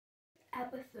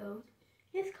episode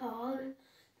is called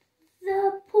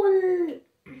The Pool.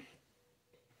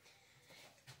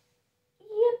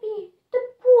 Yippee, the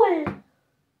pool.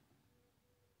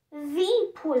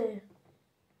 The pool.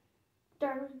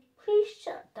 Darling, please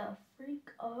shut the freak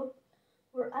up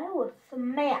or I will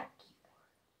smack you.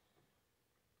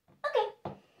 Okay.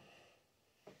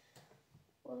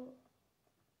 Well,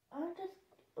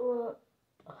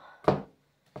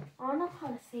 I don't know how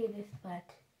to say this, but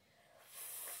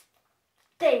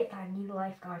today I need a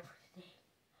lifeguard for today.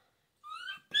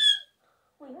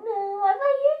 Wait, no, I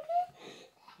thought you did.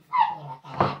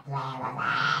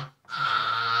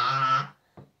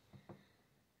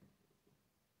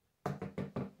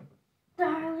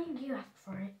 Darling, you asked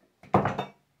for it.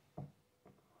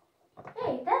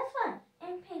 Hey, that's fun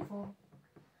and painful.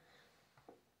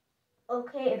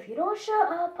 Okay, if you don't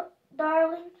shut up,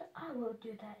 darling, I will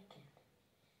do that again.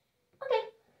 Okay.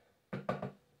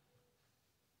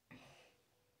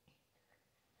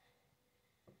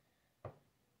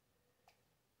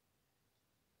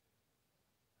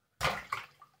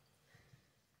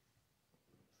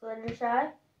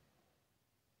 Fluttershy.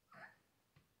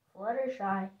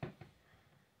 Fluttershy.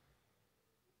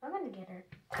 I'm gonna get her.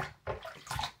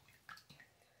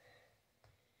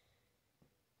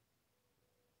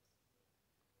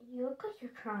 You look like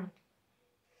you're crying.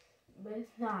 But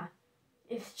it's not.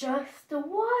 It's just the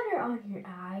water on your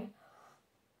eye.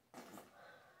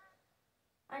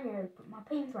 I need to put my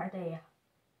paint's right there.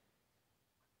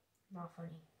 Not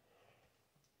funny.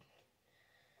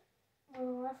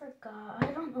 Oh, I forgot.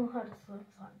 I don't know how to swim,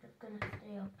 so I'm just gonna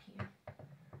stay up here.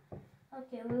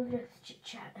 Okay, we'll just chit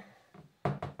chat.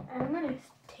 I'm gonna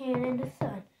stand in the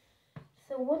sun.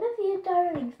 So one of you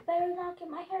darlings better not get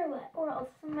my hair wet or I'll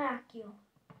smack you.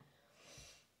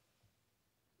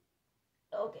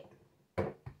 Okay.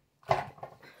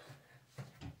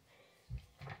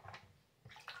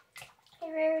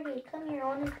 Hey Rarity, come here. I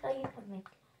want to tell you something.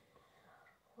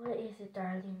 What is it,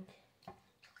 darling?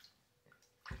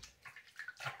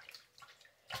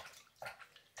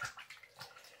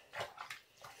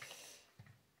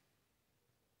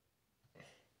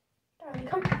 Darling,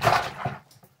 come.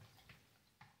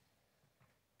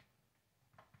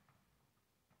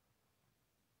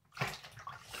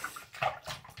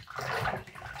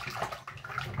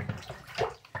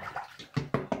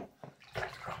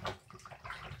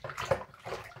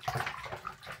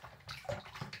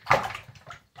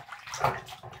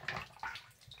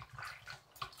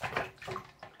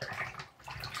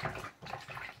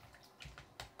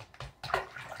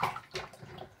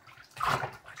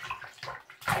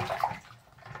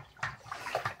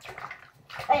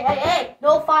 Hey,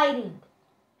 no fighting.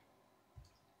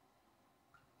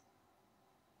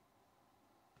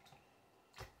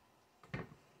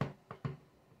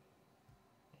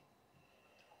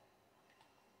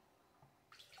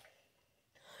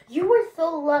 You were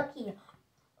so lucky.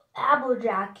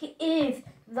 Applejack is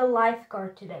the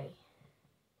lifeguard today.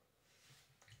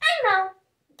 I know.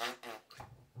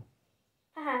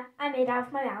 Haha, I made out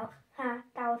of my mouth. Huh,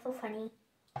 that was so funny.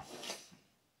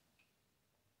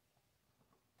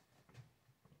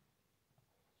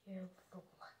 You're so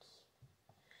lucky.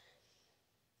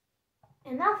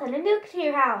 And now send a nuke to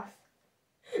your house.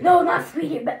 No, not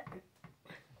Sweetie, but...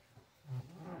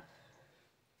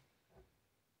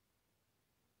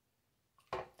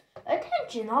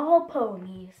 Attention all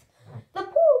ponies. The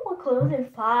pool will close in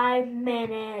 5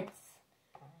 minutes.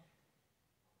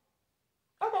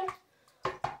 Okay.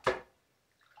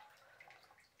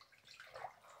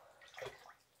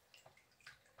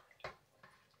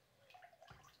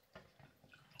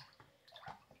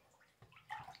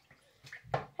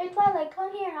 Hey Twilight,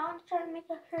 come here. I want to try to make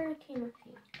a hurricane with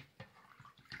you.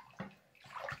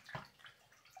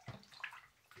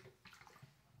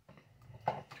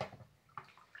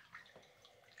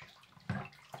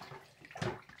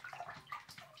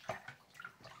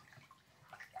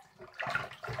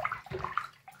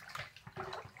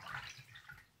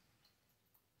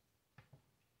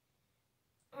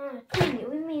 Dang it,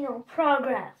 we made no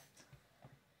progress.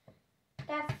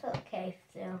 That's okay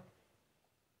still.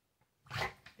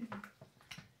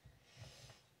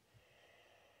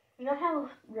 You know how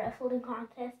wrestling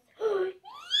contest?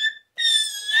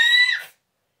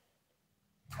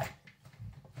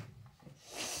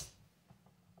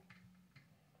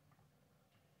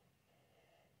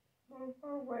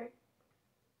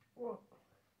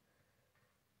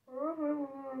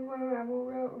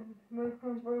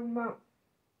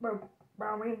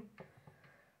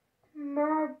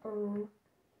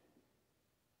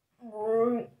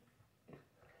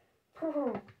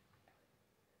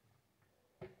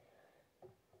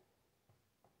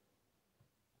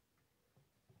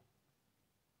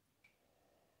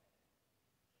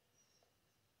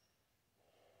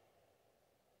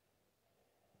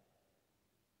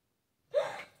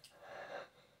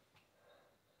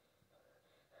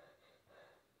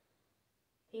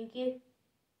 Pinky.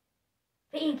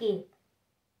 Pinky.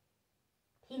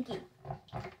 Pinky.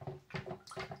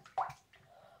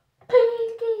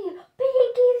 Pinky.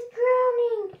 Pinky's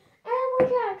drowning.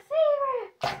 Applejack, save her.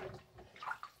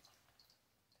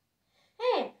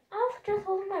 Hey, I was just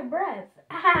holding my breath.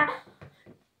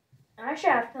 I should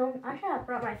have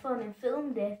brought my phone and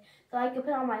filmed this so I could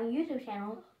put it on my YouTube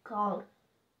channel called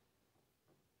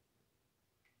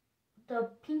The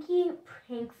Pinky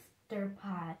Prankster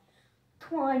Pod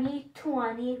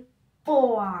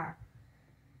 2024.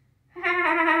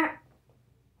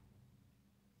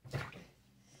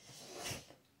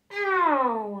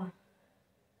 Ow!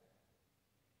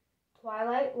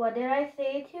 Twilight, what did I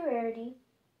say to Rarity?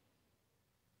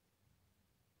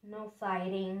 No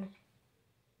fighting.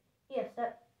 Yes,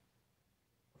 that.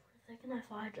 For a second, I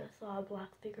thought I just saw a black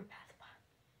figure pass by.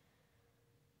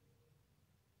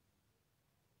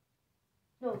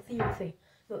 No, seriously.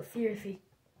 No, seriously.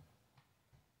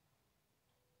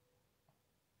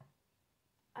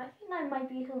 I think I might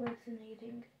be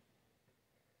hallucinating.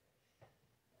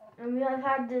 I mean, I've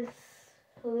had this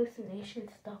hallucination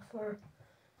stuff for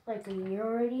like a year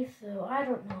already, so I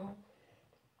don't know.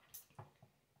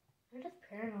 I'm just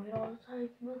paranoid all the time,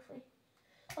 mostly.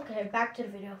 Okay, back to the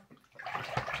video.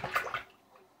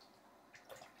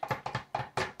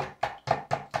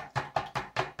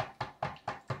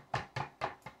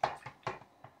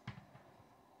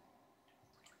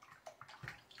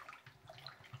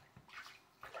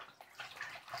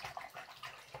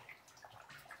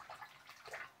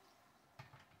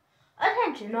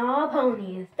 Attention all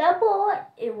ponies, the pool,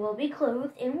 it will be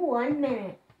closed in 1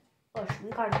 minute. Oh, we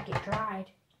gotta get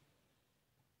dried.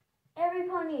 Every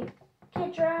pony,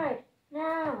 get dried,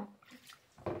 now.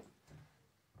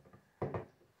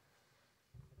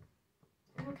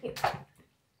 Okay.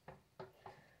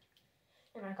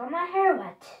 And I got my hair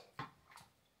wet.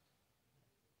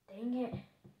 Dang it.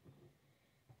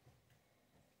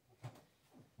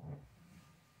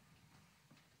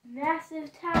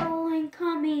 Massive towel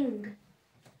incoming.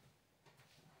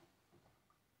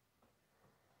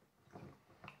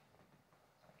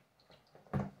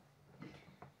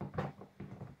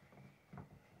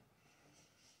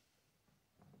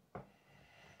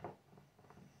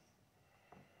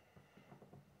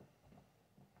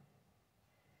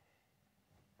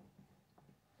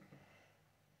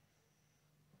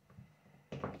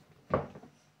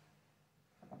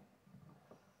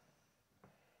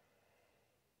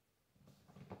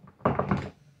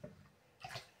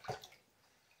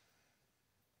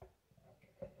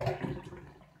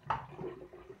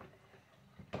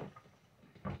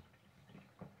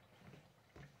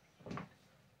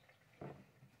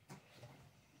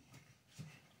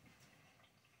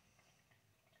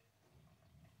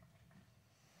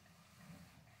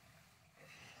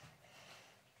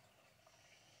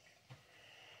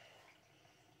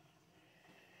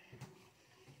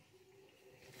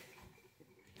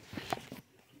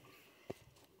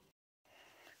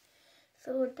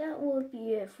 So that will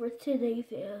be it for today's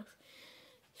video.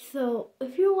 So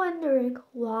if you're wondering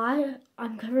why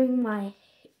I'm covering my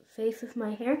face with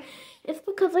my hair, it's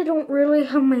because I don't really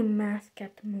have my mask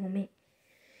at the moment.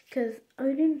 Because I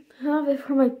didn't have it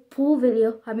for my pool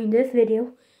video, this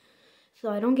video. So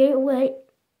I don't get it wet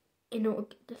and don't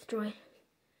get destroyed.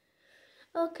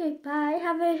 Okay, bye.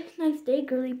 Have a nice day,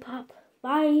 girly pop.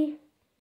 Bye.